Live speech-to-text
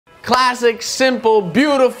Classic, simple,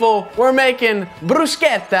 beautiful. We're making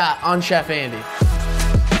bruschetta on Chef Andy.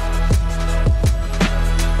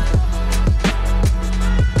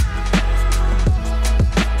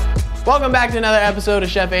 Welcome back to another episode of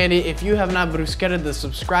Chef Andy. If you have not bruschetted the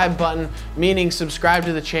subscribe button, meaning subscribe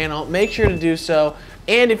to the channel, make sure to do so.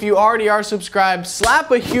 And if you already are subscribed, slap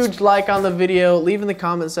a huge like on the video. Leave in the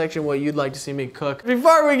comment section what you'd like to see me cook.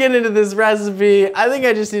 Before we get into this recipe, I think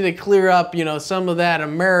I just need to clear up, some of that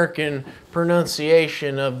American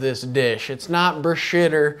pronunciation of this dish. It's not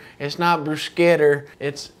bruschetta, it's not bruschetta,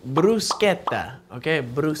 it's bruschetta, okay?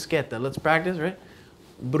 Bruschetta. Let's practice, right?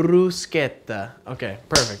 Bruschetta. Okay,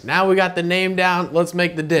 perfect. Now we got the name down, let's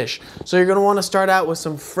make the dish. So you're gonna wanna start out with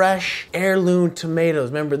some fresh heirloom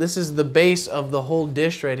tomatoes. Remember, this is the base of the whole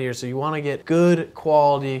dish right here, so you wanna get good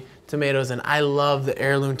quality tomatoes, and I love the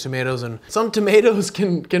heirloom tomatoes. And some tomatoes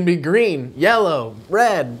can be green, yellow,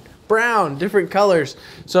 red, brown, different colors.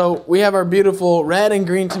 So we have our beautiful red and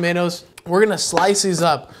green tomatoes. We're gonna slice these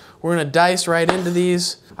up. We're gonna dice right into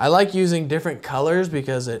these. I like using different colors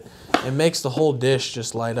because it makes the whole dish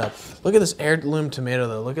just light up. Look at this heirloom tomato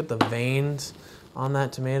though. Look at the veins on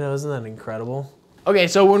that tomato. Isn't that incredible? Okay,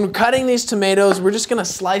 so when cutting these tomatoes, we're just gonna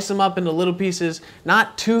slice them up into little pieces,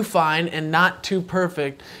 not too fine and not too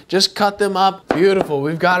perfect. Just cut them up. Beautiful.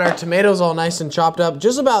 We've got our tomatoes all nice and chopped up,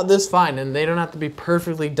 just about this fine, and they don't have to be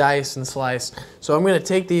perfectly diced and sliced. So I'm gonna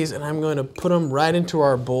take these and I'm going to put them right into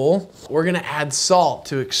our bowl. We're gonna add salt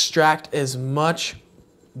to extract as much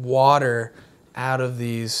water out of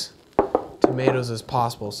these tomatoes as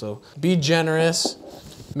possible. So be generous,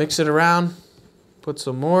 mix it around, put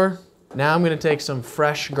some more. Now I'm gonna take some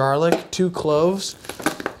fresh garlic, 2 cloves,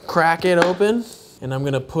 crack it open, and I'm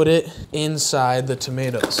gonna put it inside the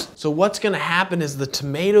tomatoes. So what's gonna happen is the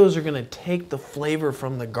tomatoes are gonna take the flavor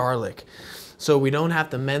from the garlic. So we don't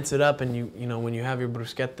have to mince it up, and when you have your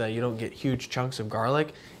bruschetta, you don't get huge chunks of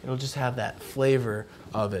garlic. It'll just have that flavor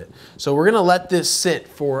of it. So we're gonna let this sit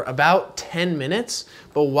for about 10 minutes,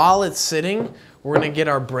 but while it's sitting, we're gonna get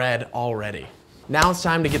our bread all ready. Now it's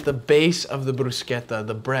time to get the base of the bruschetta,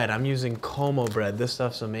 the bread. I'm using Como bread. This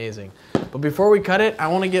stuff's amazing. But before we cut it, I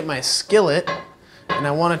wanna get my skillet, and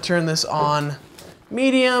I wanna turn this on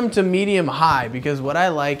medium to medium high, because what I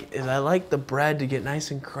like is I like the bread to get nice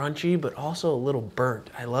and crunchy, but also a little burnt.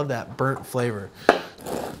 I love that burnt flavor.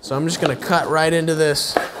 So I'm just gonna cut right into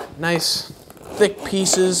this nice thick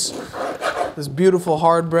pieces, this beautiful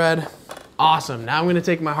hard bread. Awesome. Now I'm gonna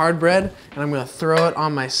take my hard bread and I'm gonna throw it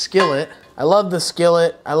on my skillet. I love the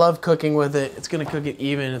skillet. I love cooking with it. It's gonna cook it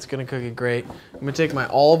even. It's gonna cook it great. I'm gonna take my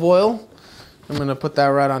olive oil. I'm gonna put that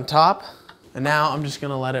right on top. And now I'm just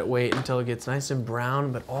gonna let it wait until it gets nice and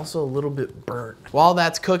brown, but also a little bit burnt. While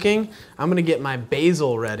that's cooking, I'm gonna get my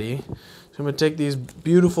basil ready. So I'm gonna take these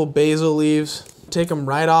beautiful basil leaves, take them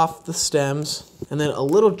right off the stems, and then a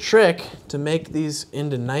little trick to make these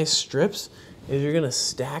into nice strips is you're gonna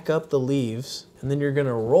stack up the leaves, and then you're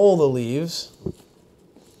gonna roll the leaves,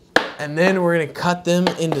 and then we're gonna cut them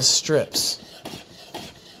into strips.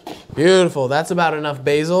 Beautiful, that's about enough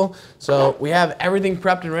basil. So we have everything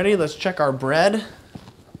prepped and ready. Let's check our bread.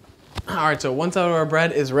 All right, so one side of our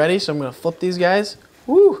bread is ready, so I'm gonna flip these guys.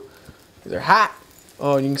 Woo, these are hot.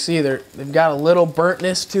 Oh, you can see they've got a little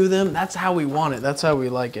burntness to them. That's how we want it, that's how we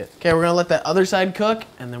like it. Okay, we're gonna let that other side cook,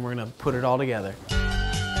 and then we're gonna put it all together.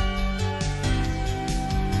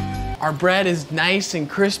 Our bread is nice and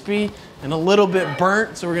crispy and a little bit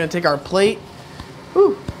burnt, so we're gonna take our plate.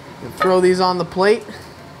 Woo, and throw these on the plate.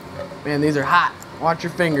 Man, these are hot. Watch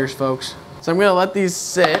your fingers, folks. So I'm gonna let these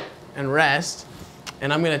sit and rest,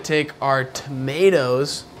 and I'm gonna take our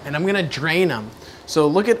tomatoes and I'm gonna drain them. So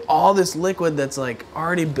look at all this liquid that's like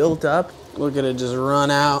already built up. Look at it just run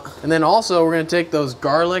out. And then also we're gonna take those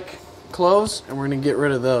garlic cloves and we're gonna get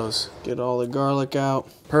rid of those. Get all the garlic out.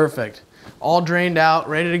 Perfect. All drained out,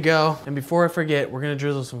 ready to go. And before I forget, we're gonna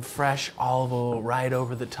drizzle some fresh olive oil right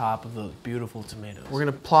over the top of those beautiful tomatoes. We're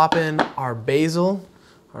gonna plop in our basil,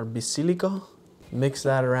 our basilico, mix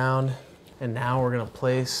that around, and now we're gonna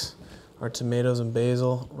place our tomatoes and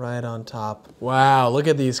basil right on top. Wow, look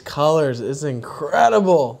at these colors, it's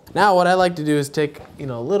incredible. Now what I like to do is take, a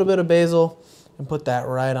little bit of basil and put that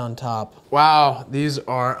right on top. Wow, these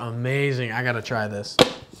are amazing. I gotta try this.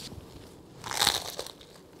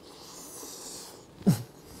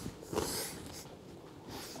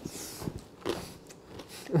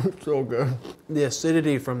 So good. The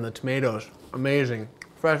acidity from the tomatoes, amazing.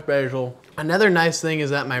 Fresh basil. Another nice thing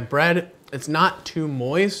is that my bread, it's not too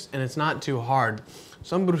moist and it's not too hard.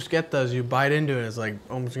 Some bruschettas, you bite into it, it's like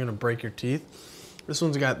almost gonna break your teeth. This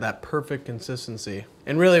one's got that perfect consistency.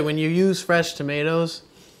 And really, when you use fresh tomatoes,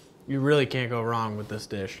 You really can't go wrong with this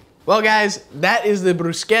dish. Well guys, that is the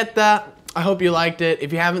bruschetta. I hope you liked it.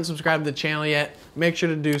 If you haven't subscribed to the channel yet, make sure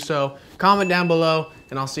to do so. Comment down below,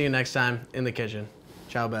 and I'll see you next time in the kitchen.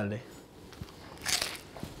 Ciao, belli.